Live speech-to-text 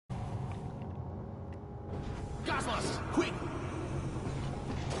Quick!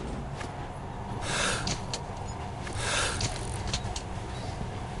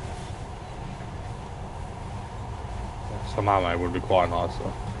 Some ammo would be quite nice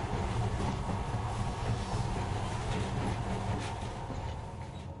though.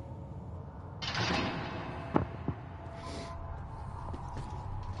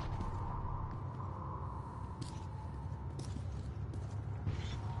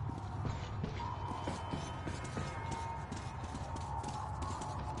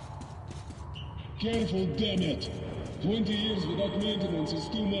 Careful, damn it! 20 years without maintenance is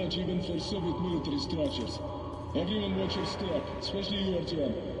too much even for Soviet military structures. Everyone watch your step, especially you,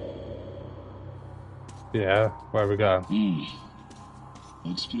 Artyom. Yeah, where we go?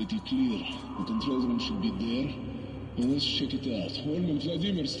 Looks pretty clear. The control room should be there. Well, let's check it out. Holm and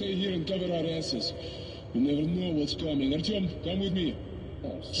Vladimir, stay here and cover our asses. You never know what's coming. Artyom, come with me.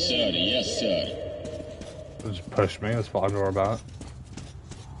 Sir, yes, sir. Just push me, that's what I know about.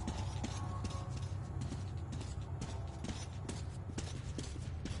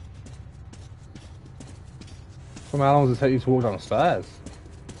 How long does it take you to walk down the stairs?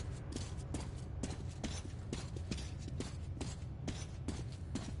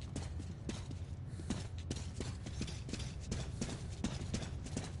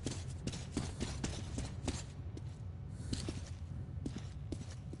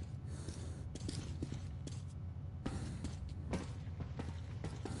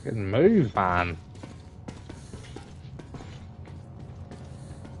 Getting moved, man.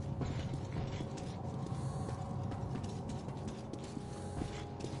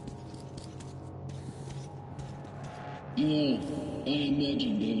 You know, I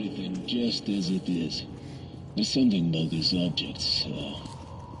imagined everything just as it is. There's something about these objects.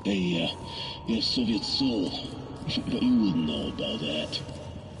 They have Soviet soul. But you wouldn't know about that.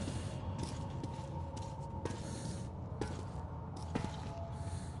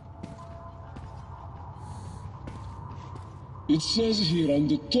 It says here on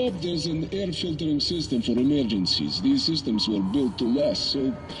the top there's an air filtering system for emergencies. These systems were built to last,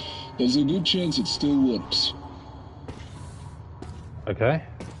 so there's a good chance it still works. Okay.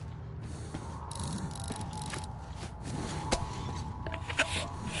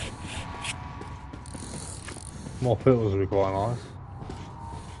 More filters would be quite nice.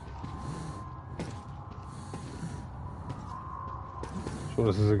 Sure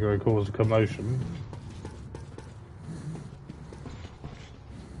this isn't going to cause a commotion.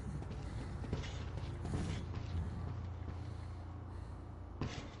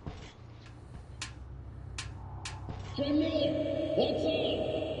 What's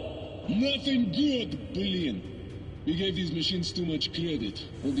up? Nothing good, Blin. We gave these machines too much credit.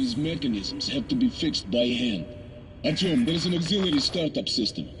 All these mechanisms have to be fixed by hand. Artyom, there's an auxiliary startup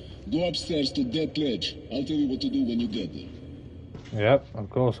system. Go upstairs to that ledge. I'll tell you what to do when you get there. Yep, of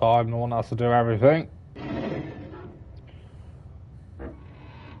course I'm the one that has to do everything.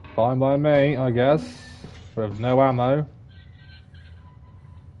 Fine by me, I guess. With no ammo.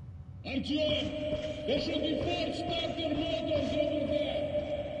 Artyom! There should be 4 starter motors over there!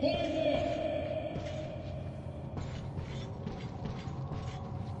 Find them!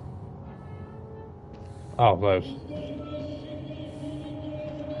 Oh, those.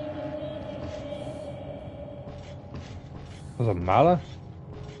 Doesn't matter.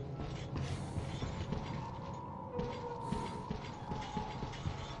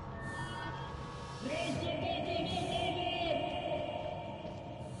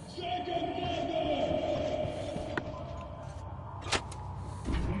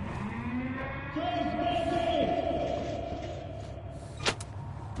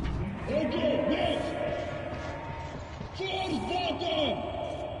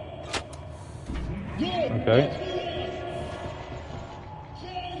 Okay.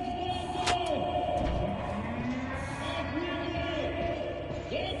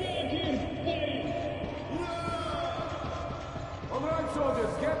 All right,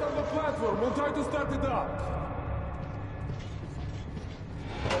 soldiers, get on the platform. We'll try to start it up.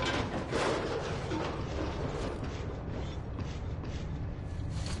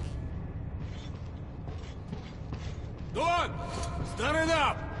 Go on! Start it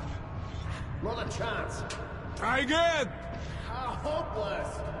up! Not a chance. Try again! How hopeless.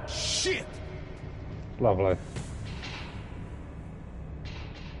 Shit! Lovely.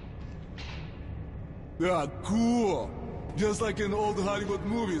 Yeah, cool! Just like in old Hollywood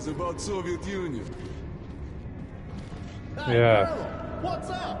movies about Soviet Union. Hey, Yeah. Colonel, what's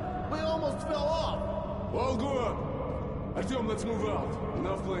up? We almost fell off. All good! Artyom, let's move out.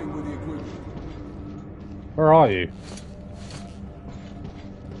 Enough playing with the equipment. Where are you?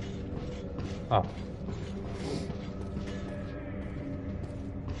 Oh.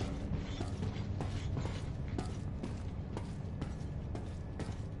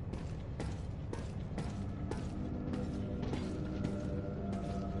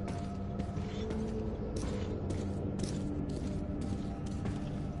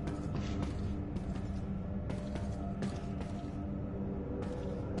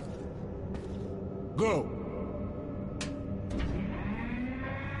 Go!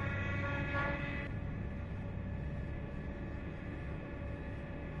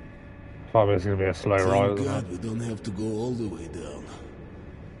 Probably it's gonna be a slow ride, Thank isn't God it? we don't have to go all the way down.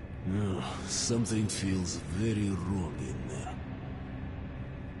 No, something feels very wrong in there.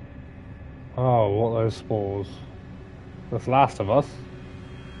 Oh, what are those spores? That's Last of Us.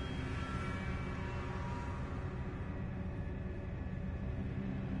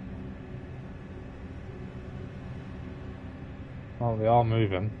 Oh, they are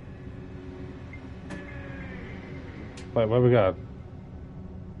moving. Wait, where we go?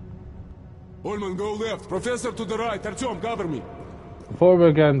 Ullman, go left. Professor to the right. Artyom, cover me. Before we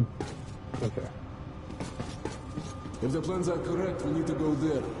again. Okay. If the plans are correct, we need to go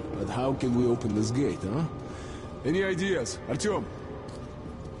there. But how can we open this gate, huh? Any ideas? Artyom?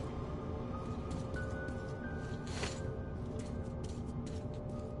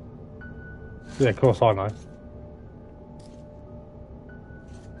 Yeah, of course I know.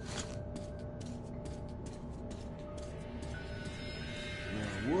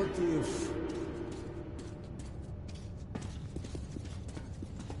 What if...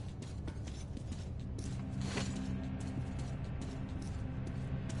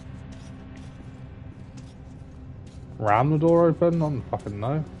 Ram the door open? I don't fucking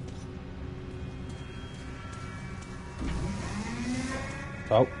know.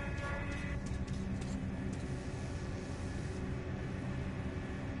 Oh.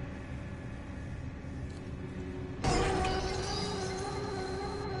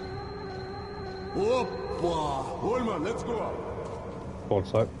 Опа! Ullman, let's go! One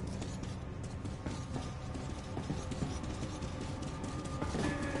sec.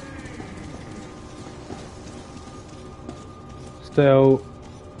 Still.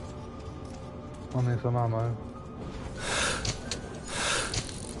 I need some ammo.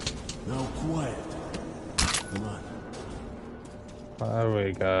 Now quiet. Come on. There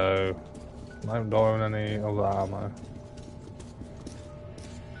we go. Don't die with any of that ammo.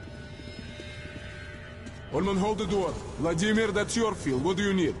 Ullman, hold the door. Vladimir, that's your field. What do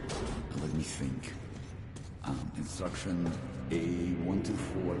you need? Let me think. Instruction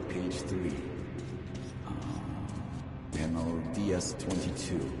A124, page 3. Panel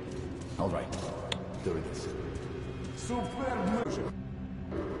DS22. All right, there it is. Super.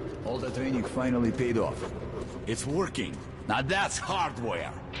 All the training finally paid off. It's working. Now that's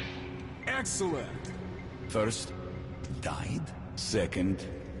hardware. Excellent. First, died. Second,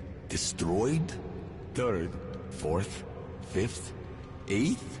 destroyed. Third, fourth, fifth,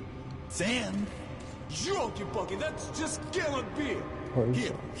 eighth, 10th. Jolky-pokey, that just cannot be.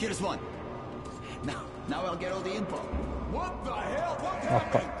 Here's one. Now I'll get all the info. What the hell? What Oh,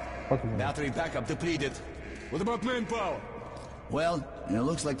 happened? fucking Battery backup depleted. What about manpower? Well, it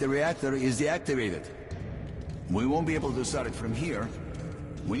looks like the reactor is deactivated. We won't be able to start it from here.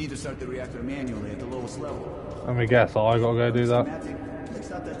 We need to start the reactor manually at the lowest level. Let me guess, I gotta go do that. Schematic, it's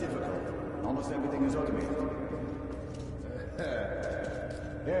not that difficult. Almost everything is automated.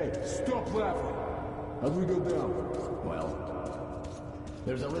 Hey, stop laughing. How do we go down? Well,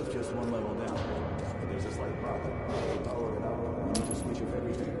 there's a lift just one level down. But there's a slight problem. To power it up, we need to switch off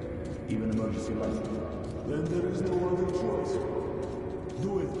everything. Even emergency lights. Then there is no other choice.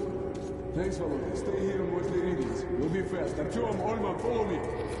 Do it. Thanks, Volodya. Stay here and watch the readings. We'll be fast. Artyom, Ullman, follow me.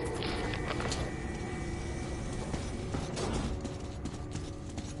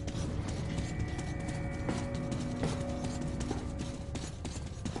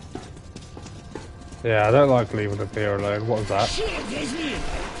 Yeah, I don't like leaving the beer alone. What was that? Shit!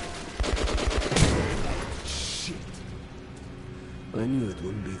 I knew it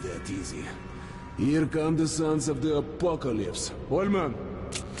wouldn't be that easy. Here come the sons of the apocalypse. Ullman,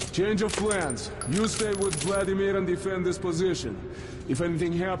 change of plans. You stay with Vladimir and defend this position. If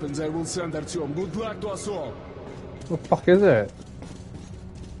anything happens, I will send Artyom. Good luck to us all. What the fuck is it?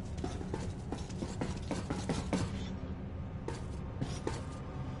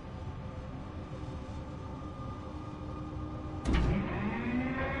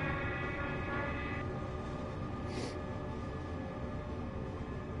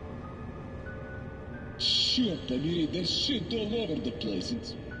 Черт побери, there's shit all over the place.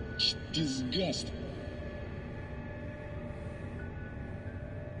 It's disgusting.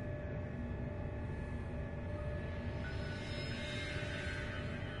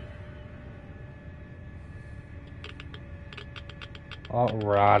 Oh,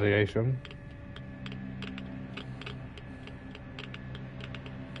 radiation.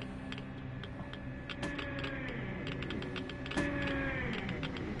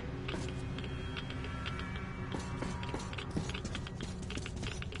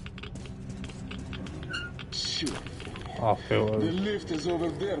 Oh, The filters. lift is over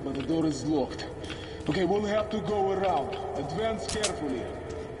there, but the door is locked. Okay, we'll have to go around. Advance carefully.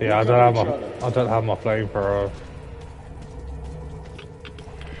 Yeah, I We'll don't cover have each my other. I don't have my flamethrower.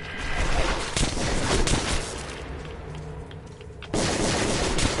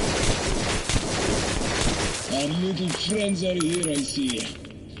 Our little friends are here, I see.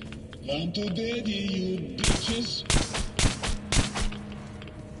 Come to daddy, you bitches.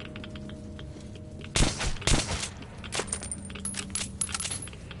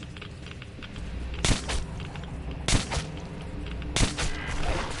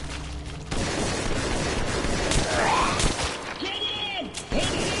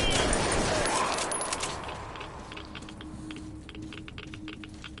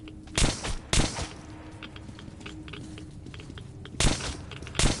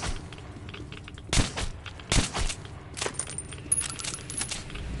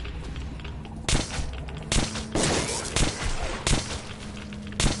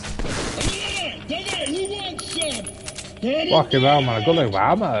 Давай, who wants some? Fucking hell, man, I got no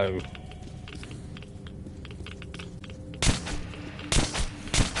ammo.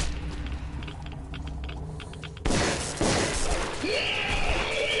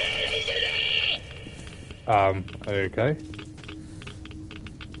 Okay.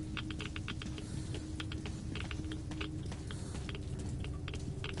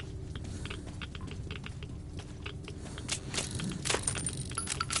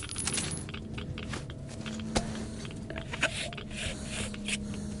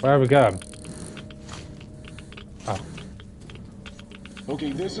 Where are we going? Oh,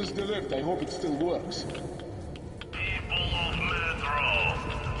 Okay, this is the lift. I hope it still works. People of Metro,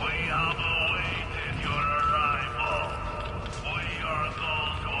 we have awaited your arrival. We are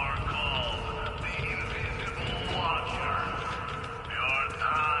those who are called the Invisible Watchers. Your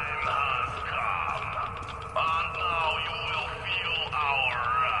time has come, and now you will feel our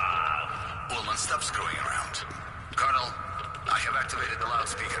wrath. Ullman, stop screwing around. Colonel, I have activated the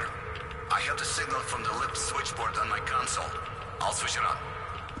loudspeaker. I have the signal from the lift switchboard on my console. I'll switch it on.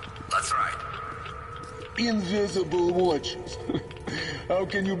 That's right. Invisible watches. How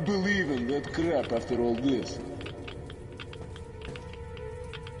can you believe in that crap after all this?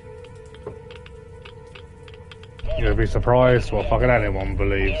 you'd be surprised what fucking anyone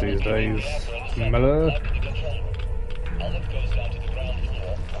believes these days. Miller? Our lift goes down to the ground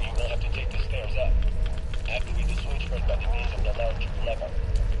floor, and you will have to take the stairs up. Activate the switchboard by the means of the large lever.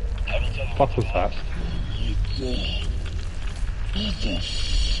 I will tell you What was that? My God. What the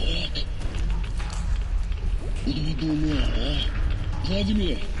fuck? What do we do now, huh?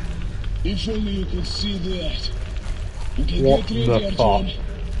 Vladimir, if only you could see that. Okay, What get the ready, Artyom. fuck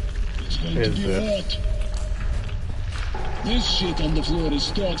It's going is to be this? hot. This shit on the floor is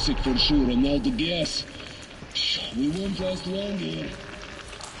toxic for sure, and now the gas. We won't last long here.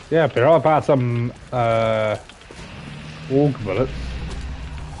 Yeah, but how about some org bullets?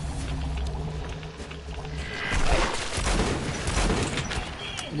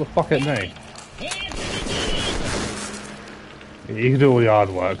 What the fuck it me? You can do all the hard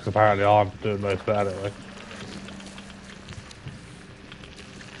work, because apparently I'm doing most of it anyway.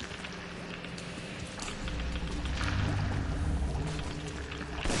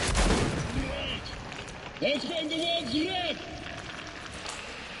 Let's find the ones red!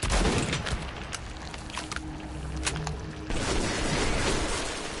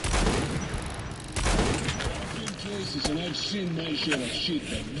 I've been places and I've seen my share of shit,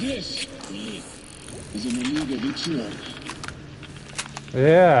 but this is an illegal of its own.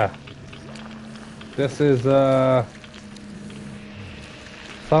 Yeah. This is,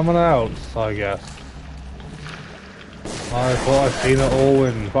 someone else, I guess. I thought I'd seen it all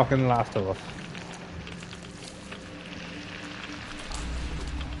in fucking Last of Us.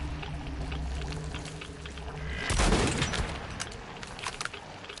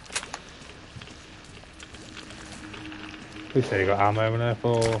 We say you got ammo in there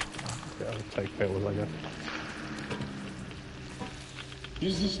for... Yeah, I'll take pills, I guess.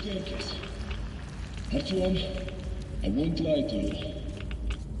 Here's the staircase. Artyom, I won't lie to you.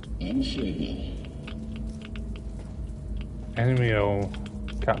 I'm afraid now. Enemy or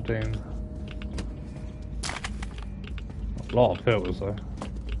captain? A lot of filters though.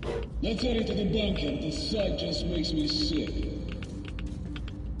 Let's head into the bunker. The sight just makes me sick.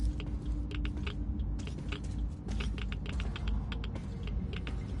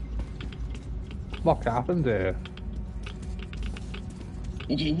 What happened here?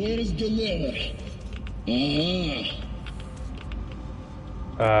 Okay, where is the lever?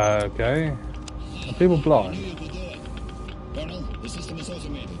 Okay. Are people blind? Colonel, the system is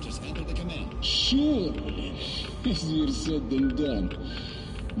automated. Just enter the command. Sure. Easier said than done.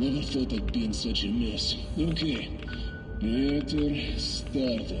 Never thought I'd be in such a mess. Okay. Reactor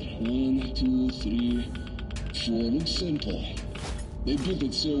starter. 1, 2, 3, 4. Looks simple. They built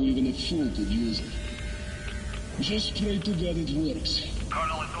it so even a fool could use it. Just pray to God it works.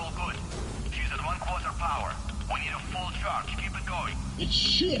 Colonel, it's all good. She's at 1/4 power. We need a full charge. Keep it going. It's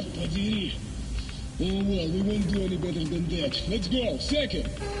short, Padiri. Oh well, we won't do any better than that. Let's go. Second.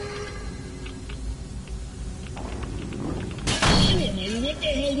 Sure, man, what the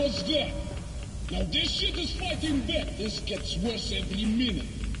hell was that? Now this shit is fighting back. This gets worse every minute.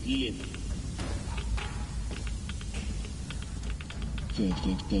 Lin.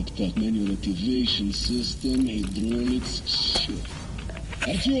 Так. Manual activation system, hydraulics, shit.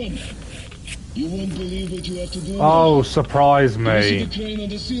 Artyom, you won't believe what you have to do. Oh, surprise You me. see the crane on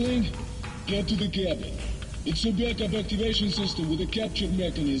the ceiling? Get to the cabin. It's a backup activation system with a capture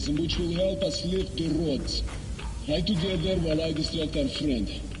mechanism which will help us lift the rods. Try to get there while I distract our friend.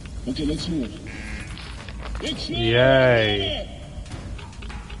 Okay, let's move. It's not Yay.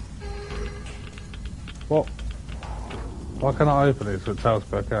 What? Why can't I open it so it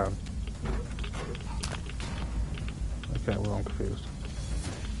tells me I can? Okay, well I'm confused.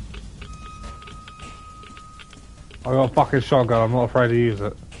 I got a fucking shotgun, I'm not afraid to use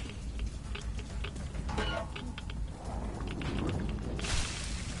it.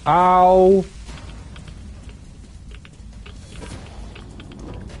 Ow!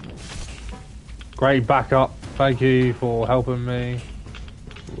 Great backup, thank you for helping me.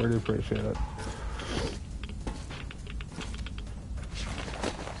 Really appreciate it.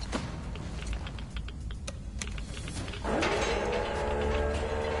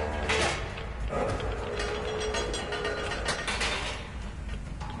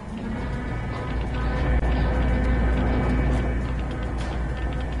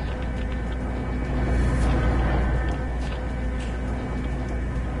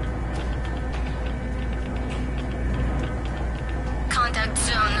 Contact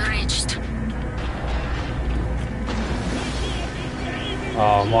zone reached.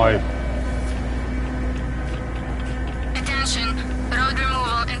 Oh my. Attention, road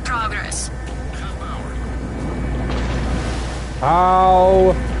removal in progress.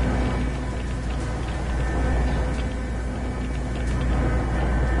 How?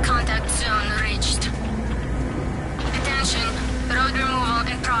 Contact zone reached. Attention, road removal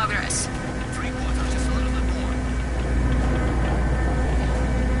in progress.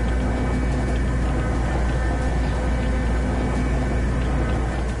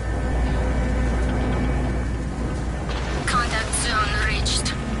 Contact zone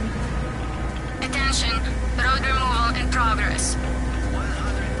reached. Attention, road removal in progress.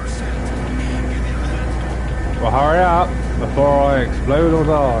 Well, hurry up before I explode or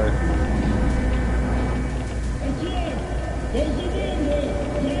die.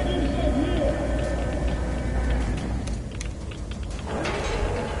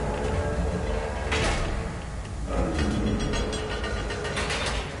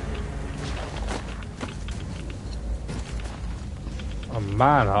 A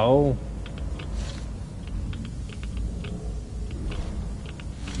manhole.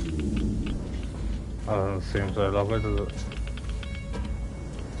 That doesn't seem so lovely, does it?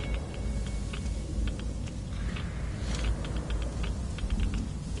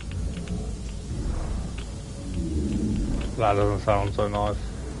 That doesn't sound so nice.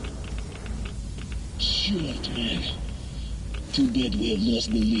 Short, man. Too bad we have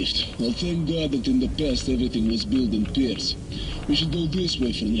lost the lift. Well, thank God that in the past everything was built in pairs. We should go this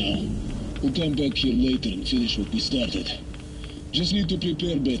way for now. We'll come back here later and finish what we started. Just need to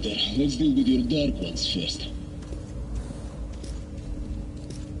prepare better. Let's deal with your dark ones first.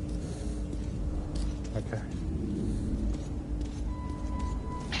 Okay.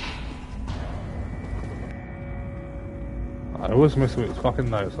 I always miss with fucking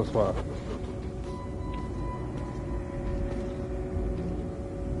notes, I swear.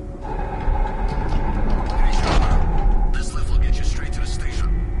 This lift will get you straight to the station.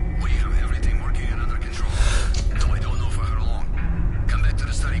 We have everything working and under control. Though I don't know for how long. Come back to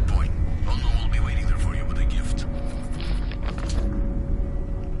the starting point. I'll know we'll be waiting there for you with a gift.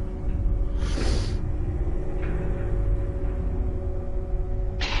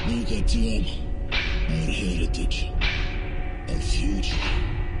 Look at Tom. Our heritage. Our future.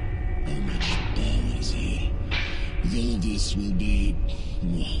 How much power is here. With all this we'll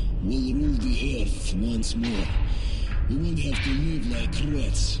rule the earth once more. We won't have to live like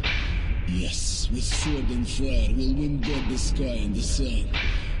rats. Yes, with sword and fire, we'll win back the sky and the sun.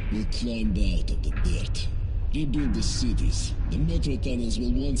 We'll climb out of the dirt. Rebuild the cities. The metro tunnels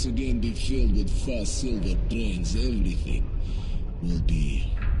will once again be filled with fast silver trains. Everything will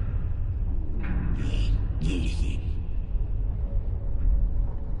be... yeah, everything.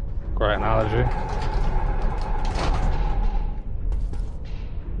 Great analogy.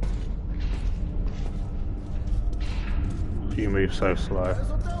 You move so slow.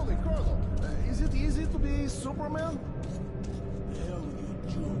 So tell me, Colonel, is it easy to be Superman? Hell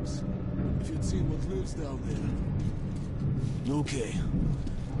with your jokes. If you'd seen what lives down there. Okay.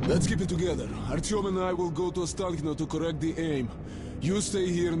 Let's keep it together. Artyom and I will go to Ostankino to correct the aim. You stay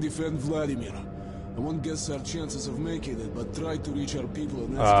here and defend Vladimir. I won't guess our chances of making it, but try to reach our people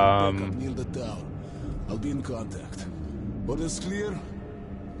and ask for backup near the tower. I'll be in contact. Orders clear?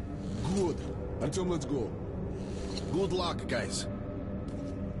 Good. Artyom, let's go. Good luck, guys.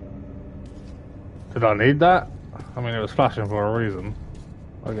 Did I need that? I mean, it was flashing for a reason,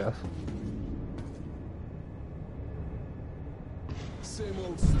 I guess. Same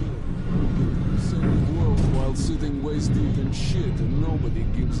old story. Save the world while sitting waist deep in shit and nobody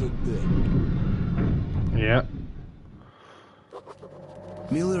gives a damn. Yeah.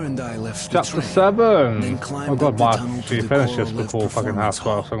 Miller and I left Chapter the train, 7! then Oh climbed god, up the my tunnel to you the finished this Coral before Lift fucking Performance half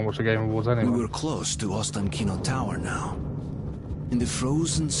 12, Hall. so I can watch the Game Awards anyway. We were close to Ostankino Tower now. In the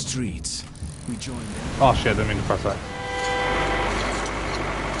frozen streets, we joined them. Oh shit, I didn't mean to press that.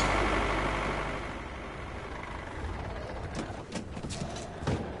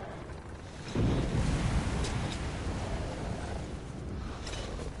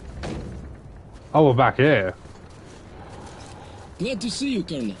 Oh, we're back here. Glad to see you,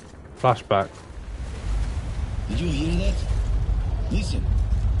 Colonel. Flashback. Did you hear that? Listen.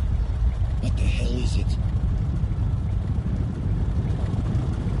 What the hell is it?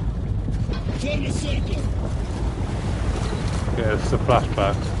 Form a circle! Yeah, it's a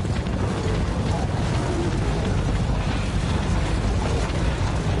flashback.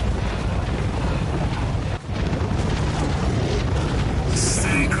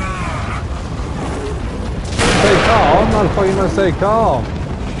 Stay calm. Stay calm? How the fuck are you gonna stay calm?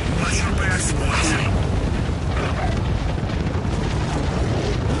 Watch your backs, boys.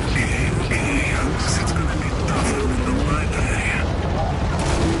 Okay, it's gonna be tougher than the right eye.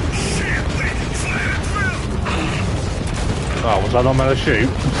 Shit, wait, fire at will! Oh, was I not meant to shoot?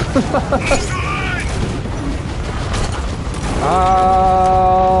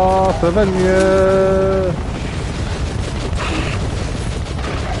 Ah, Slovenia!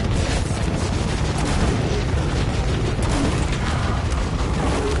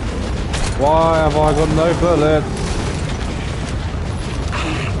 Why have I got no bullets?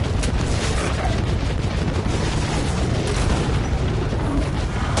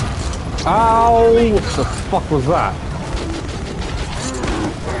 Ow! What the fuck was that?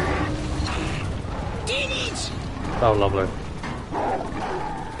 Demons! Oh, lovely.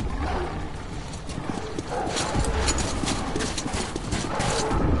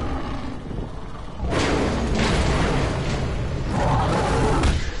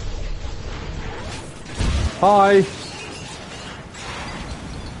 Hi!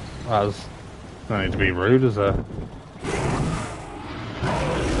 That's no need to be rude, is there?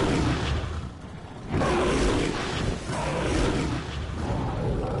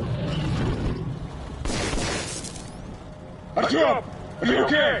 Artyom! Are you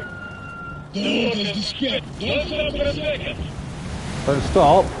okay? The orders dispatched. Don't stop for a second. Don't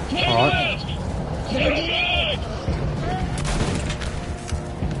stop. Alright.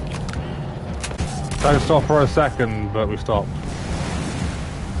 Don't stop for a second, but we stopped.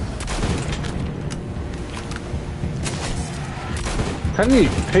 Can you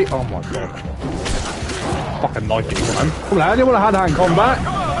pick? Oh my god. Fucking knife you, man. Come on, you want a hand-to-hand combat?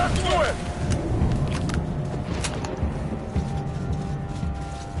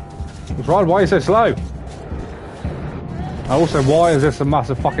 What's wrong? Why are you so slow? And also, why is this a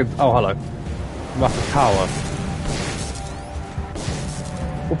massive fucking... Oh, hello. Massive tower.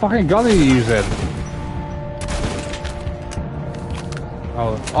 What fucking gun are you using?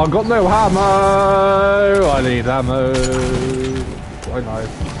 Oh, I've got no ammo! I need ammo. Why not?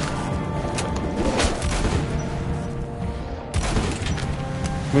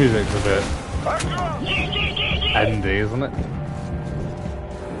 Music's a bit... endy, isn't it?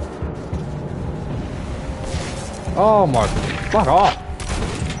 Oh my... Fuck off!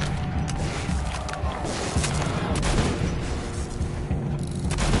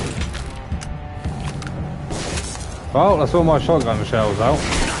 Well, that's all my shotgun shells out.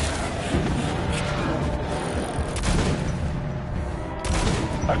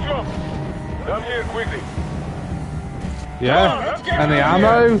 Artyom! Come here quickly. Yeah? Any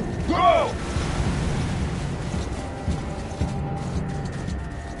ammo? Go!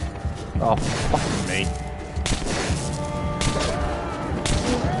 Oh, fuck me.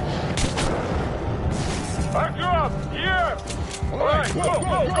 Artyom, here! Alright, go!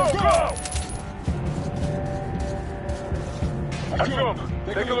 Artyom,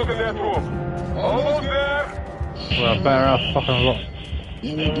 take a look at that room. Almost there! Well, better have fucking look.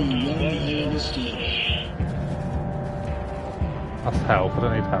 There will be one hell of a story. That's help, I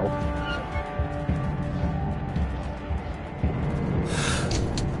don't need help.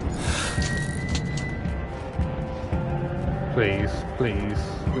 Please, please,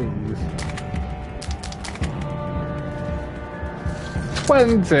 please.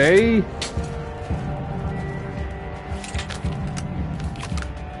 20!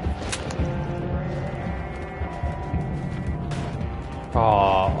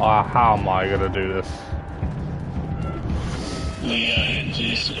 Oh, how am I gonna do this? We are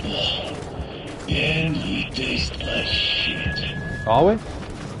invincible. And we taste like shit. Are we?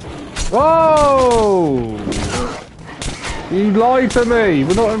 Whoa! You lied to me!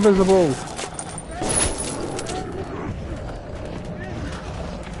 We're not invisible!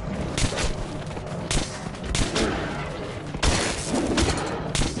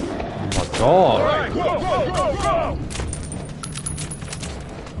 Oh my god! Alright, go!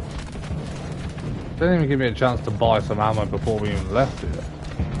 Didn't even give me a chance to buy some ammo before we even left here.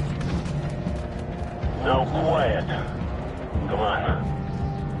 Now quiet. Come on.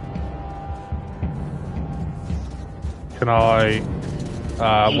 Can I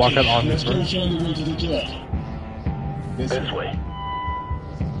walk it on Let's this go room? find the way to the club. This way.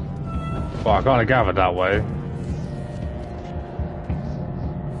 Well, I kind of gathered that way.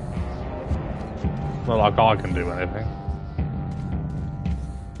 Not like I can do anything.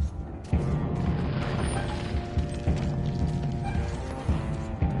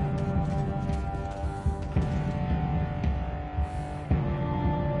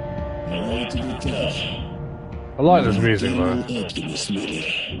 I want to be tough. I like this music though. Optimist leader.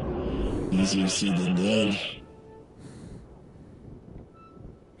 Easier said than done.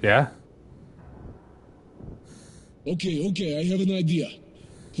 Yeah? Okay, I have an idea.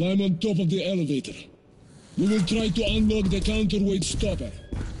 Climb on top of the elevator. We will try to unlock the counterweight stopper.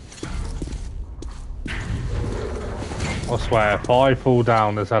 I swear, if I fall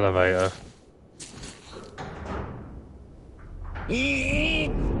down this elevator...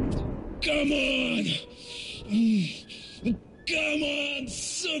 Come on! Come on,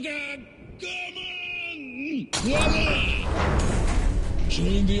 sugar! Come on! Voila!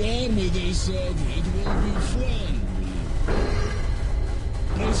 Join the army, they said. It will be fun.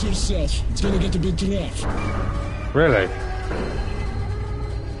 Brace yourself. It's gonna get a bit rough. Really?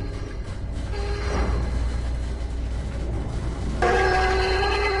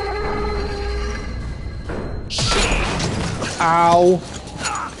 Ow!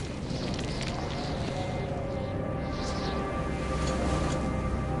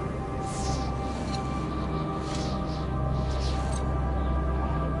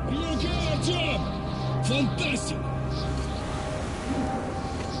 Fantastic!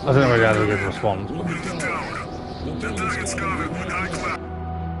 I didn't really have a good response. The target's covered with high cloud.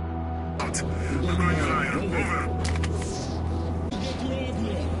 I'm going higher. Over.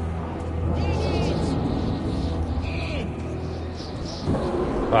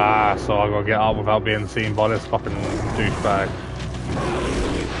 Ah, so I gotta get up without being seen by this fucking douchebag.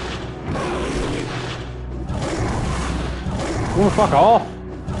 Oh, fuck off!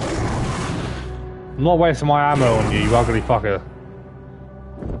 I'm not wasting my ammo on you, you ugly fucker.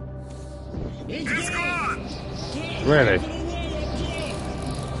 It's gone! Really?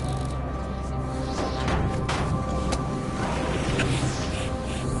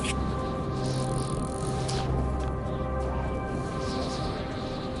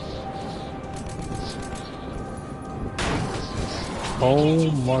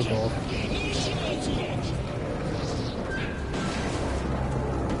 Oh my god.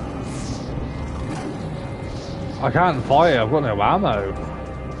 I can't fight it, I've got no ammo.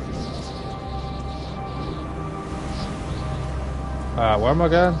 Where am I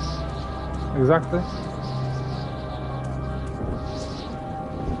going? Exactly?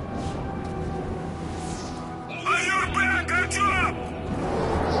 On your back, Artyom!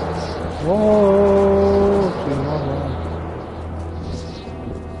 Oh,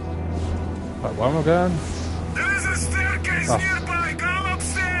 where am I going? There is a staircase nearby. Come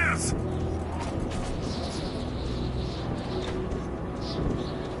upstairs.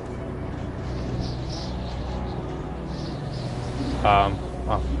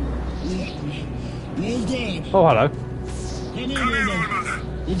 Oh. Well done. Oh, hello. Come in, Come here, Roman. Ulman.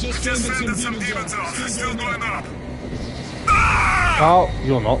 We just Just found sent some some demons demons out. out. They're still going up. Oh,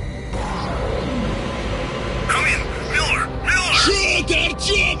 you're not.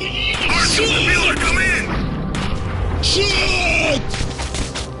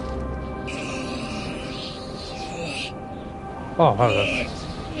 Oh, hello.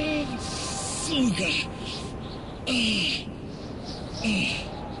 Сука!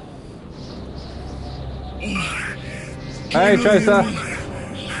 Hey, Tracer!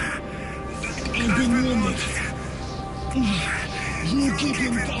 I've been wounded. You keep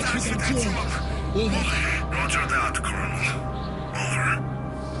in touch with Artyom. Over. Roger that, Colonel. Over.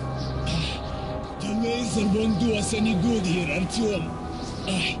 The laser won't do us any good here, Artyom.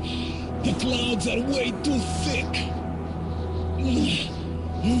 The clouds are way too thick.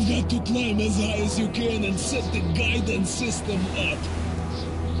 You've got to climb as high as you can and set the guidance system up.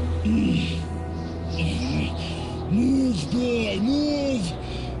 Move, boy, move!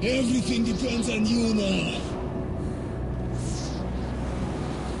 Everything depends on you now.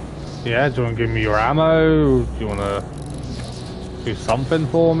 Yeah, do you want to give me your ammo? Do you want to do something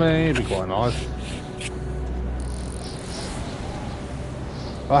for me? It'd be quite nice.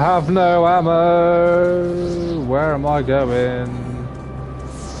 I have no ammo. Where am I going?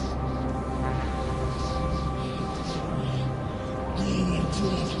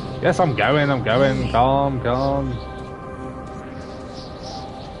 Yes, I'm going. Calm.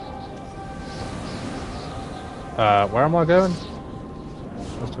 Where am I going?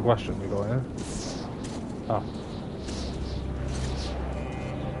 That's the question we got here. Oh.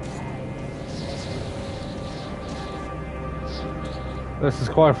 This is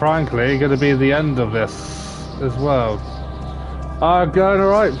quite frankly going to be the end of this as well. Going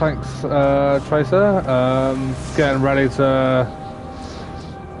alright, thanks, Tracer. Getting ready to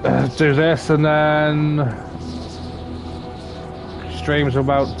do this and then stream to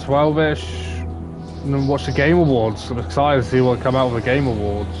about 12ish and then watch the Game Awards. I'm excited to see what come out of the Game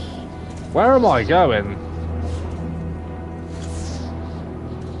Awards. Where am I going?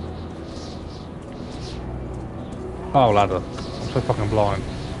 Oh, ladder. I'm so fucking blind.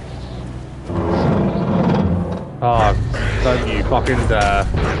 Oh, don't you fucking dare.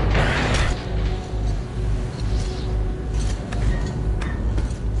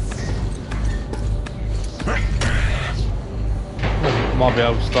 Might be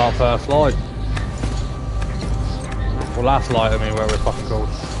able to start first light. Or last light, I mean, whatever it's fucking called.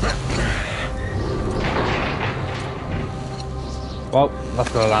 Well, that's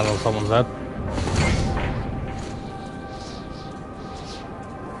gonna land on someone's head.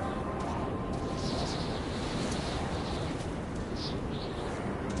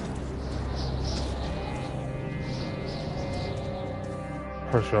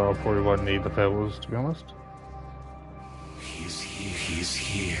 For sure, I probably won't need the filters, to be honest. He's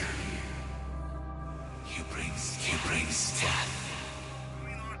here. He brings death.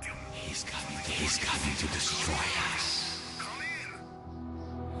 He's coming to destroy us.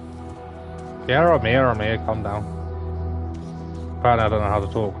 Yeah, I'm here, calm down. Apparently I don't know how to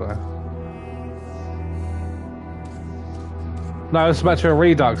talk though. No, it's meant to be a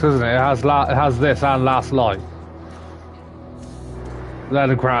Redux, isn't it? It has this and Last Light.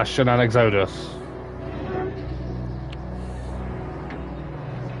 Then Crash and then Exodus.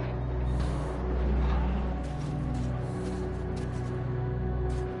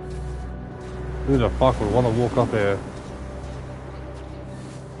 Who the fuck would want to walk up here?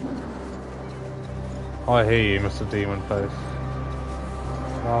 I hear you, Mr. Demon Face.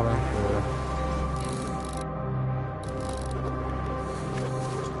 Loud and clear.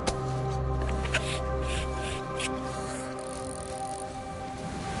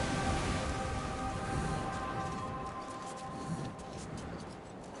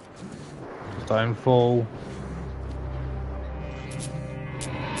 Don't fall.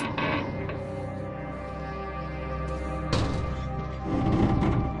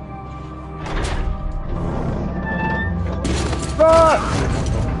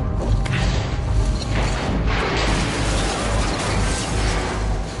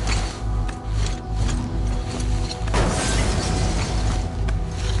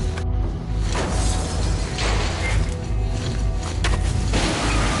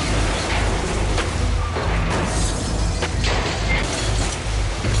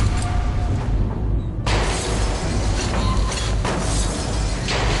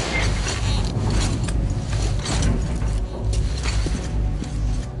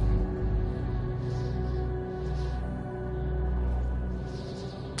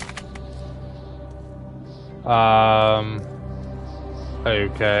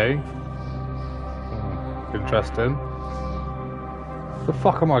 Okay. Interesting. The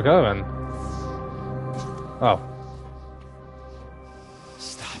fuck am I going? Oh.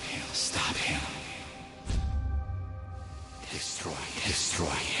 Stop him. Destroy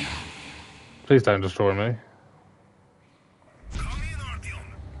him. Please don't destroy me. Come in, Artyom.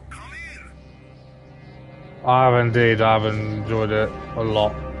 Come in. I have indeed. I have enjoyed it a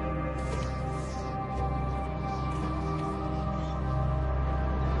lot.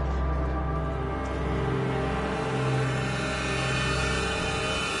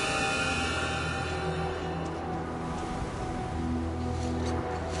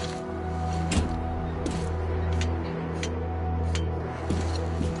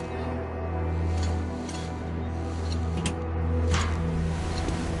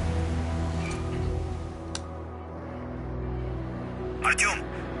 Artyom,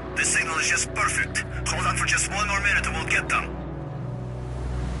 this signal is just perfect. Hold on for just one more minute and we'll get them.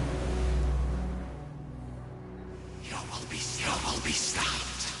 You will be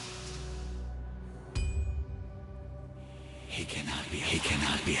stopped. He cannot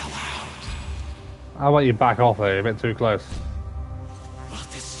be allowed. How about you back off there? You're a bit too close. We'll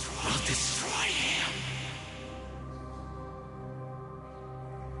destroy him.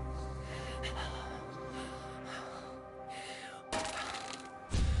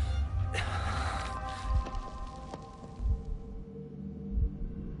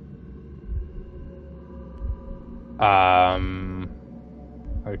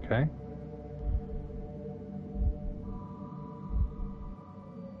 Okay.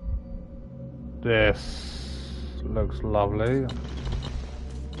 This looks lovely.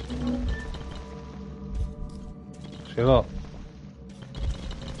 See, look.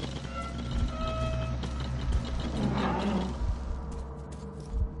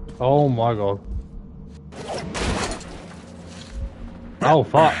 Oh my god. Oh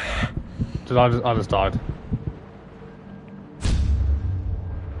fuck. I just died.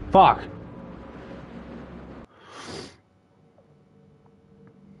 Fuck.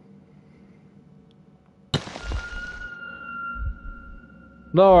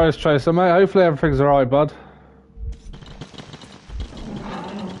 No worries, Tracer, mate. Hopefully everything's alright, bud.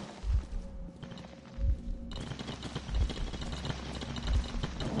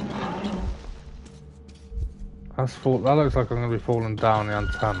 That looks like I'm going to be falling down the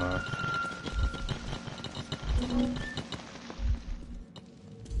antenna.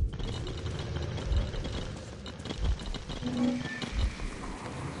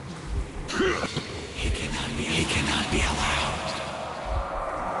 He cannot be allowed.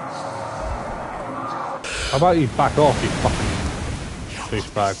 How about you back off, you fucking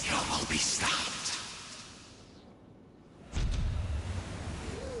douchebag? You will be stopped.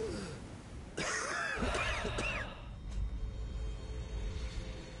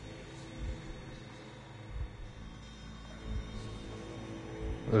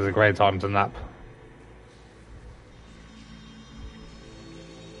 This is a great time to nap.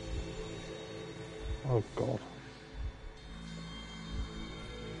 Oh god.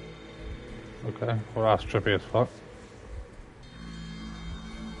 Okay, well that's trippy as fuck.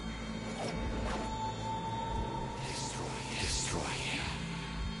 Destroy him.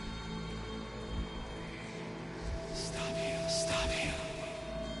 Stop him.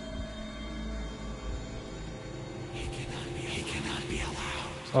 He cannot be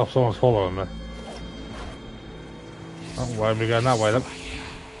allowed. Oh, someone's following me. Oh, why are we going that way then?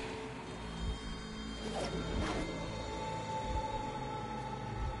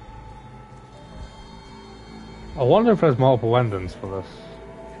 I wonder if there's multiple endings for this.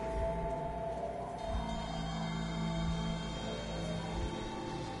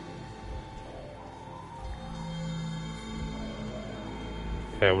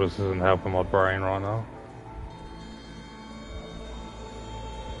 Okay, well this isn't helping my brain right now.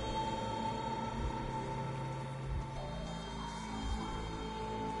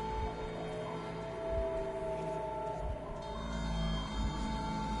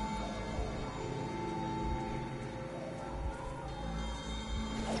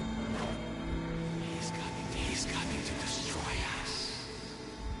 He's coming to destroy us.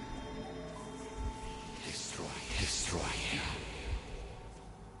 Destroy him.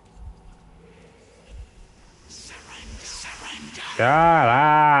 Surrender. Shut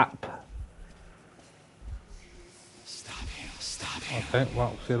up! Stop him. Okay,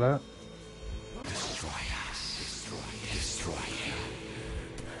 well, see you later. Destroy us. Destroy him.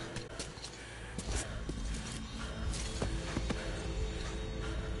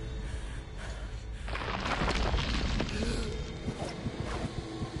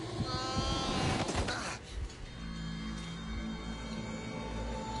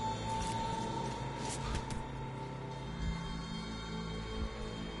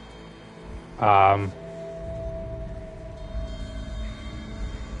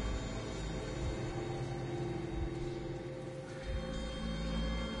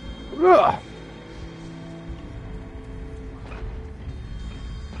 Ugh.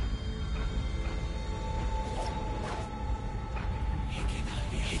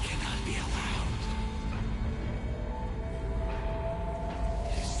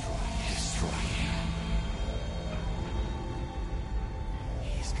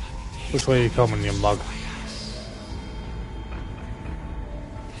 Which way are you coming, you mug?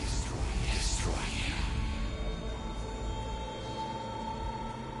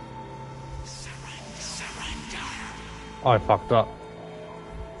 I fucked up.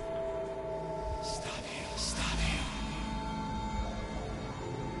 Stop him, stop him.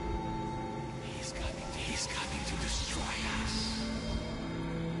 He's coming to destroy us.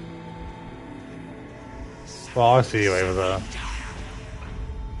 Well, I see you over there.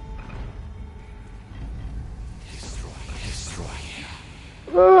 Destroy him.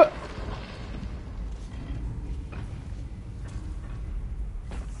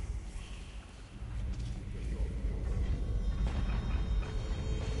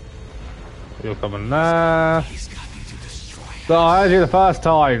 You're coming there. So I heard you the first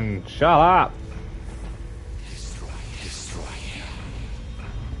time. Shut up. Destroy him.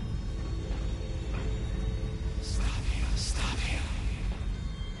 Stop him, stop him.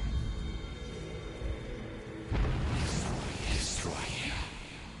 Destroy him.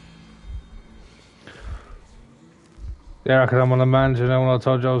 Yeah, because I'm on the mansion and when I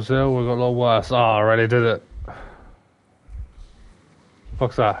told you I was ill, we got a lot worse. Oh, I already did it.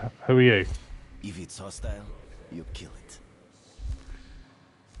 Fuck's that? Who are you? If it's hostile, you kill it.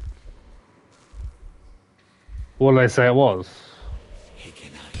 What did they say it was? He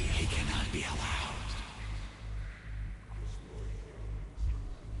cannot be allowed.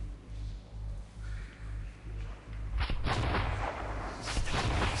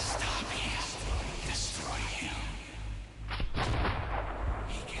 Stop him. Destroy him.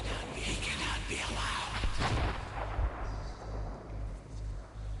 He cannot be allowed.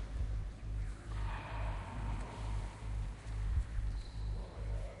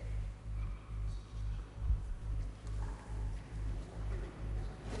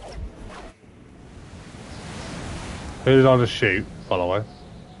 Who did I just shoot, by the way?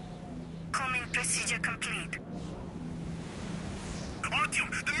 Coming procedure complete.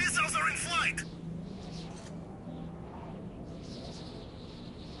 Artyom, the missiles are in flight!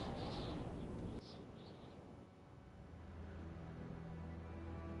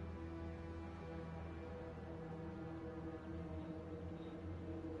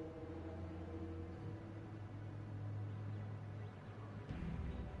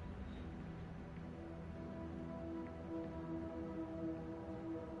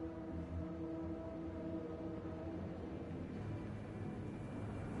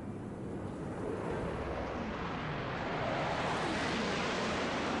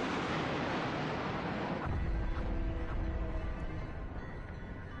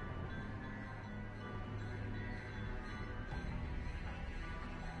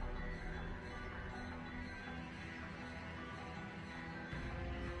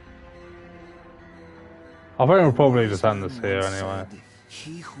 I think we'll probably just end this here anyway.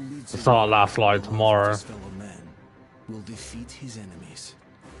 Start last slide tomorrow. Will defeat his enemies.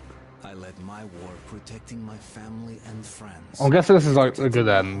 I led my war protecting my family and friends. I'm guessing this is like a good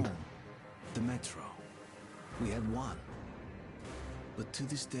end. The metro. We had won. But to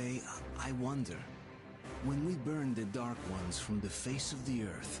this day, I wonder, when we burned the Dark Ones from the face of the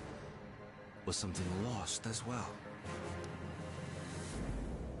earth, was something lost as well?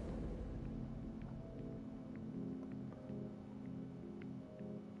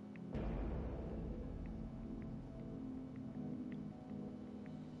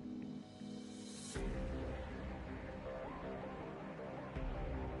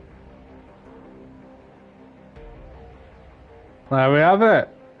 There we have it.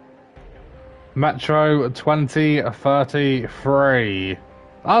 Metro 2033. That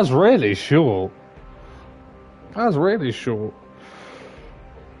was really short. That was really short.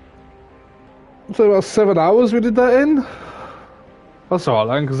 So about 7 hours we did that in? That's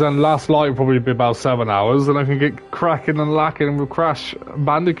alright then, because then last light will probably be about 7 hours, and I can get cracking and lacking with Crash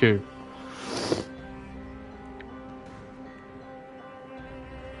Bandicoot.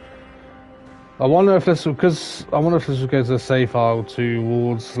 I wonder if this will, because I wonder if this will go to a save file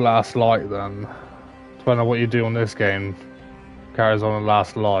towards Last Light then. Depending on what you do on this game, carries on in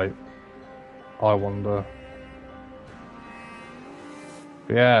Last Light. I wonder.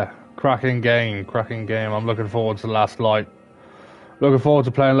 But yeah, cracking game. I'm looking forward to Last Light. Looking forward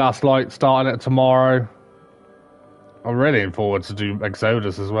to playing Last Light, starting it tomorrow. I'm really looking forward to do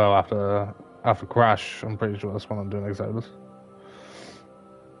Exodus as well after Crash. I'm pretty sure that's when I'm doing Exodus.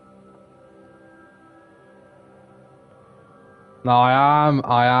 Now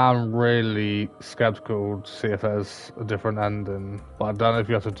I am really skeptical to see if there's a different ending, but I don't know if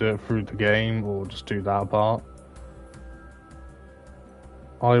you have to do it through the game or just do that part.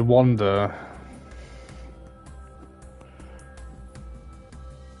 I wonder.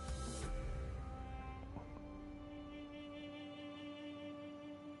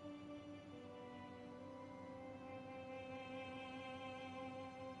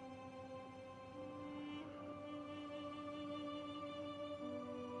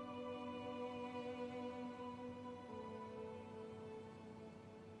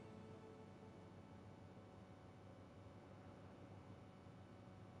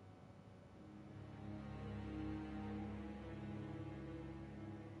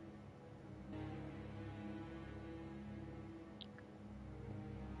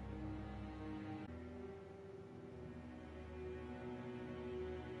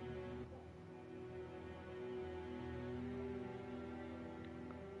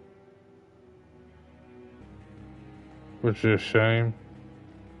 which is a shame.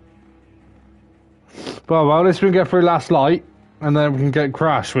 But well, at least we can get through last light, and then we can get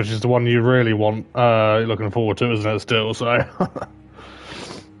Crash, which is the one you really want. Looking forward to, isn't it? Still, so.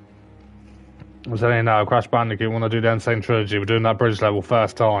 I'm saying now, Crash Bandicoot. When I do the Insane Trilogy, we're doing that bridge level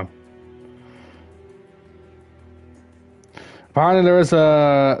first time. Apparently, there is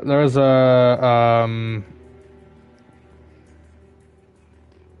a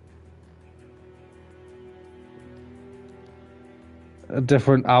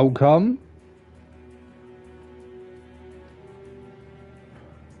different outcome.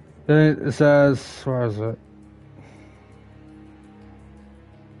 Then it says, where is it?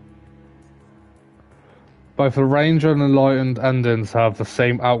 Both the Ranger and Enlightened endings have the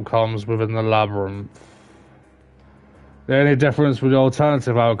same outcomes within the labyrinth. The only difference with the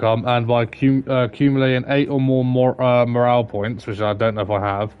alternative outcome, and by accumulating 8 or more morale points, which I don't know if I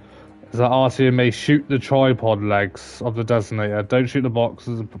have, is that Artia may shoot the tripod legs of the designator. Don't shoot the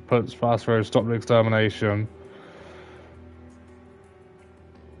boxes and puts fast throw, stop the extermination.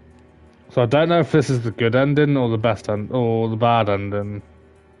 So I don't know if this is the good ending or the best end or the bad ending.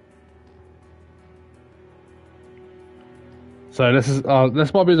 So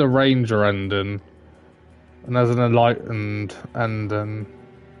this might be the Ranger ending, and there's an Enlightened ending.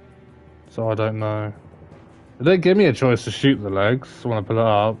 So I don't know. They didn't give me a choice to shoot the legs when I put it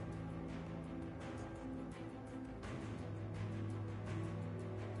up.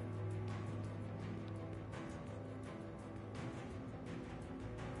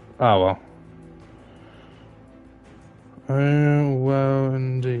 Oh well. Oh well,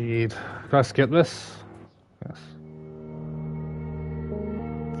 indeed. Can I skip this? Yes.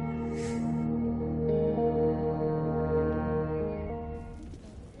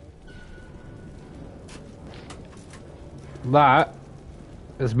 That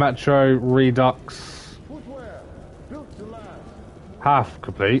is Metro Redux half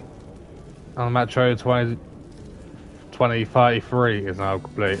complete, and Metro 2033 is now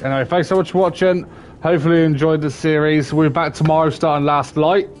complete. Anyway, thanks so much for watching. Hopefully you enjoyed this series. We're back tomorrow starting Last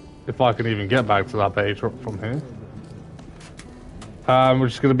Light, if I can even get back to that page from here.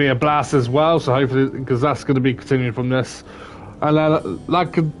 Which is going to be a blast as well, so hopefully, because that's going to be continuing from this. And then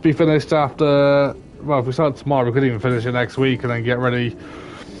that could be finished after, well, if we start tomorrow, we could even finish it next week and then get ready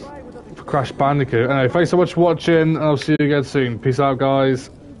for Crash Bandicoot. Anyway, thanks so much for watching, and I'll see you again soon. Peace out, guys.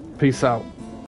 Peace out.